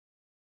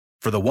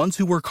For the ones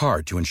who work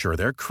hard to ensure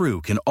their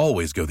crew can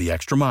always go the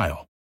extra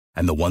mile,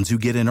 and the ones who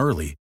get in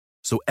early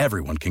so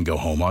everyone can go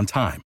home on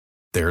time,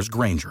 there's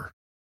Grainger,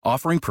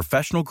 offering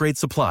professional-grade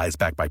supplies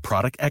backed by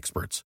product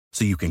experts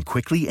so you can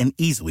quickly and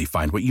easily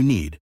find what you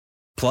need.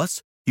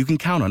 Plus, you can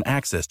count on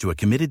access to a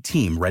committed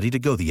team ready to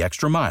go the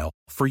extra mile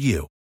for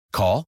you.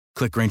 Call,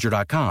 click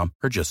Grainger.com,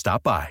 or just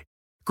stop by.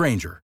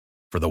 Grainger,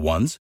 for the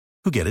ones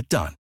who get it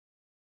done.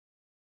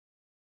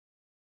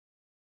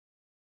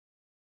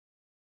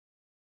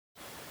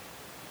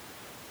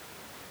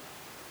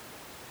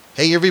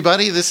 Hey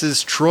everybody, this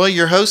is Troy,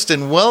 your host,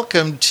 and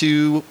welcome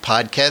to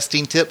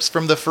Podcasting Tips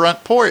from the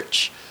Front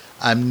Porch.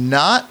 I'm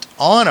not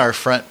on our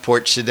front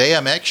porch today.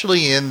 I'm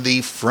actually in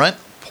the Front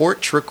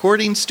Porch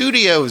Recording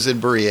Studios in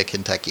Berea,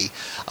 Kentucky.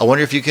 I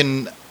wonder if you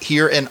can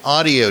hear an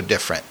audio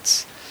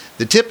difference.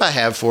 The tip I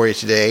have for you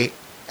today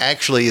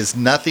actually is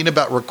nothing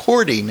about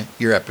recording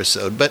your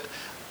episode, but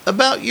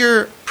about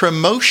your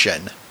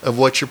promotion of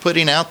what you're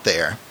putting out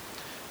there.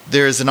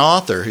 There's an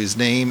author whose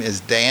name is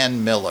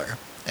Dan Miller,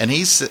 and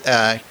he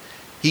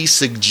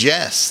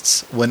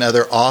suggests when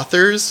other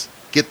authors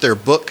get their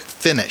book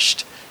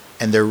finished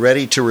and they're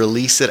ready to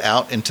release it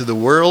out into the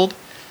world,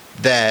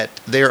 that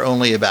they're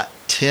only about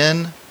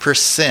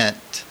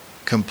 10%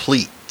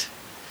 complete.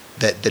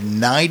 That the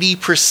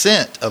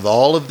 90% of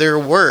all of their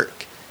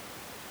work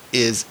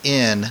is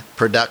in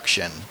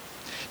production.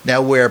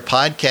 Now, where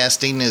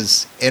podcasting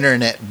is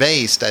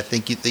internet-based, I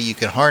think that you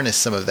can harness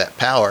some of that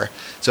power.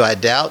 So I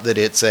doubt that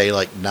it's a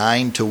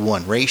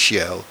 9-to-1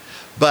 ratio.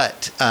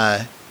 But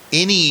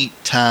any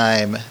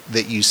time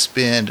that you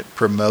spend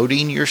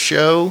promoting your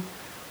show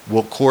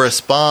will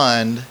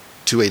correspond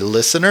to a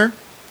listener,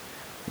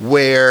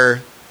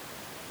 where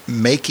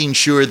making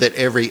sure that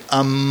every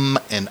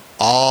and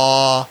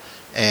ah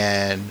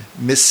and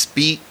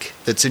misspeak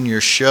that's in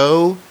your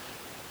show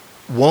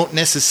won't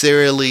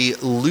necessarily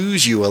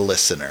lose you a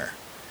listener.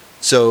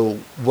 So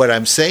what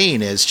I'm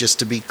saying is, just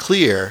to be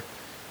clear,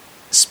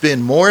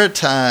 spend more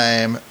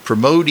time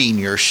promoting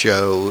your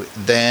show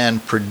than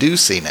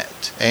producing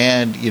it,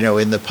 and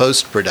in the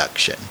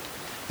post-production.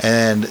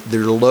 And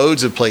there are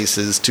loads of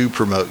places to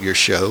promote your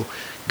show.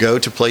 Go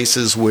to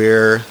places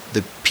where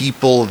the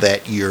people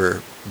that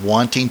you're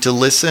wanting to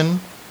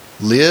listen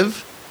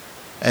live,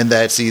 and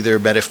that's either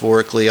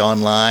metaphorically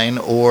online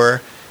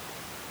or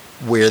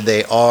where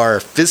they are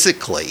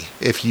physically.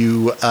 If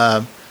you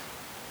are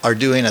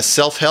doing a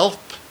self-help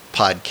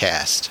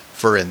podcast,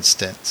 for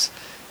instance,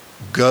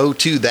 go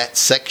to that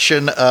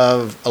section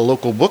of a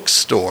local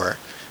bookstore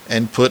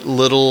and put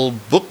little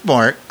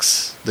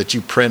bookmarks that you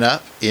print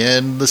up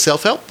in the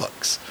self-help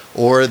books.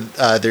 Or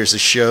there's a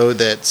show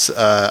that's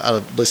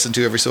I listen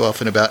to every so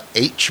often about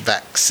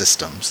HVAC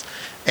systems.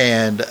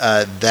 And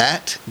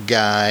that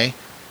guy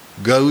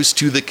goes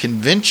to the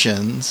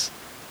conventions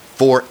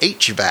for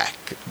HVAC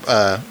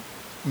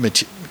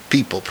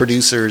people,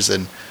 producers,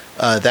 and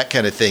that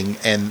kind of thing.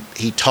 And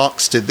he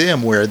talks to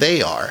them where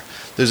they are.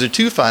 Those are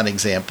two fine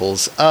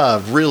examples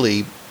of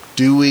really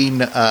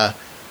doing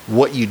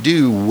what you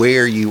do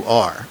where you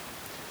are.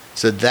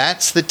 So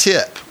that's the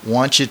tip.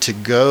 Want you to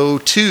go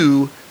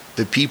to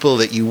the people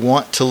that you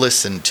want to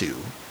listen to.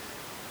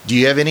 Do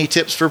you have any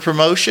tips for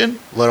promotion?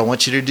 What I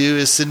want you to do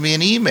is send me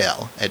an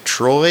email at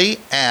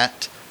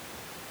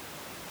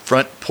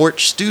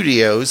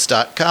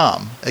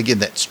troy@frontporchstudios.com. Again,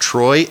 that's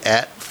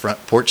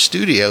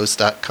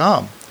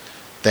troy@frontporchstudios.com.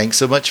 Thanks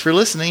so much for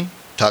listening.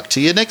 Talk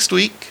to you next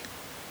week.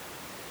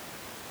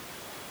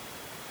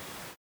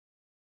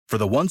 For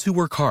the ones who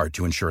work hard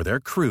to ensure their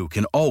crew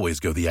can always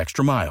go the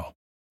extra mile,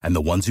 and the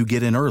ones who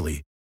get in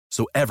early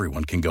so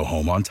everyone can go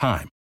home on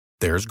time,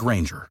 there's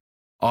Grainger,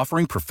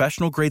 offering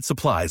professional-grade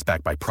supplies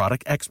backed by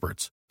product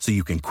experts so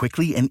you can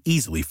quickly and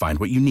easily find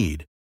what you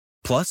need.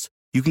 Plus,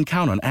 you can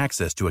count on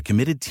access to a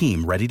committed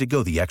team ready to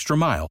go the extra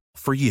mile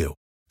for you.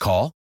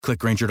 Call, click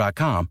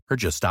Grainger.com, or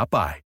just stop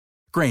by.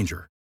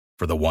 Grainger,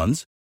 for the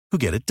ones who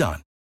get it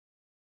done.